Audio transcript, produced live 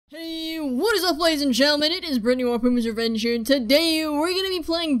What is up, ladies and gentlemen? It is Brittany or PumasRevenge here, and today we're gonna be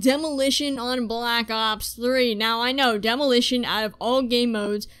playing Demolition on Black Ops 3. Now, I know, Demolition out of all game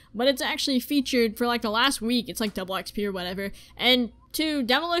modes, but it's actually featured for like the last week. It's like double XP or whatever, and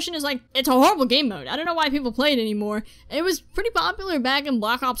Demolition is like, it's a horrible game mode. I don't know why people play it anymore. It was pretty popular back in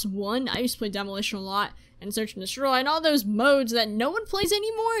Black Ops 1. I used to play Demolition a lot, and Search and Destroy, and all those modes that no one plays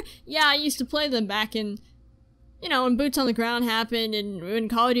anymore. Yeah, I used to play them back in, you know, when Boots on the Ground happened and when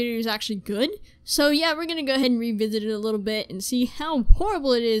Call of Duty was actually good. So yeah, we're gonna go ahead and revisit it a little bit and see how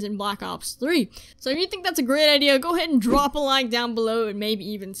horrible it is in Black Ops 3. So if you think that's a great idea, go ahead and drop a like down below and maybe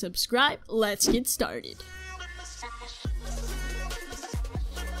even subscribe. Let's get started.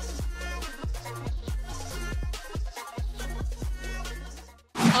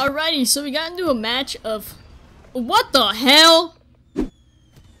 Alrighty, so we got into a match of... What the hell?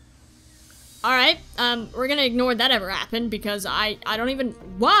 Alright, we're gonna ignore that ever happened because I don't even...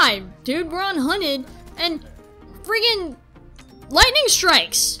 Why? Dude, we're unhunted and friggin' lightning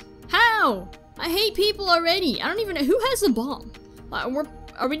strikes! How? I hate people already. I don't even know. Who has the bomb?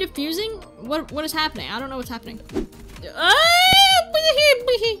 Are we defusing? What is happening? I don't know what's happening.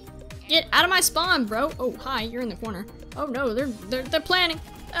 Get out of my spawn, bro. Oh, hi, you're in the corner. Oh no, they're planning.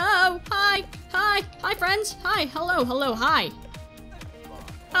 Oh, hi, friends. Hi, hello, hi.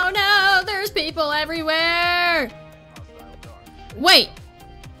 Oh no, there's people everywhere! Wait!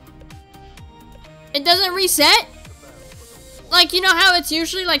 It doesn't reset? Like, you know how it's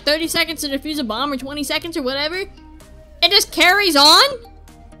usually like 30 seconds to defuse a bomb or 20 seconds or whatever? It just carries on?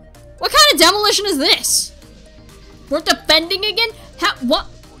 What kind of demolition is this? We're defending again? How, what?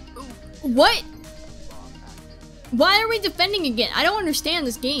 Why are we defending again? I don't understand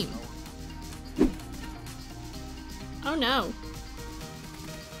this game. Oh no.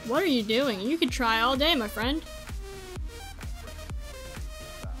 What are you doing? You could try all day, my friend.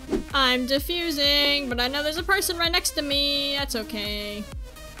 I'm defusing, but I know there's a person right next to me. That's okay.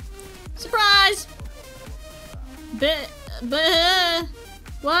 Surprise!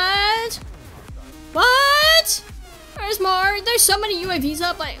 What? What? There's more. There's so many UAVs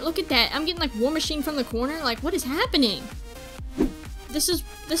up. Like, look at that. I'm getting like War Machine from the corner. Like, what is happening? This is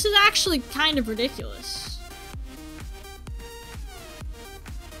actually kind of ridiculous.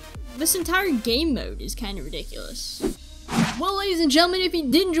 This entire game mode is kind of ridiculous. Well, ladies and gentlemen, if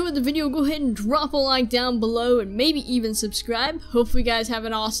you did enjoy the video, go ahead and drop a like down below and maybe even subscribe. Hopefully you guys have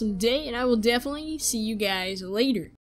an awesome day, and I will definitely see you guys later.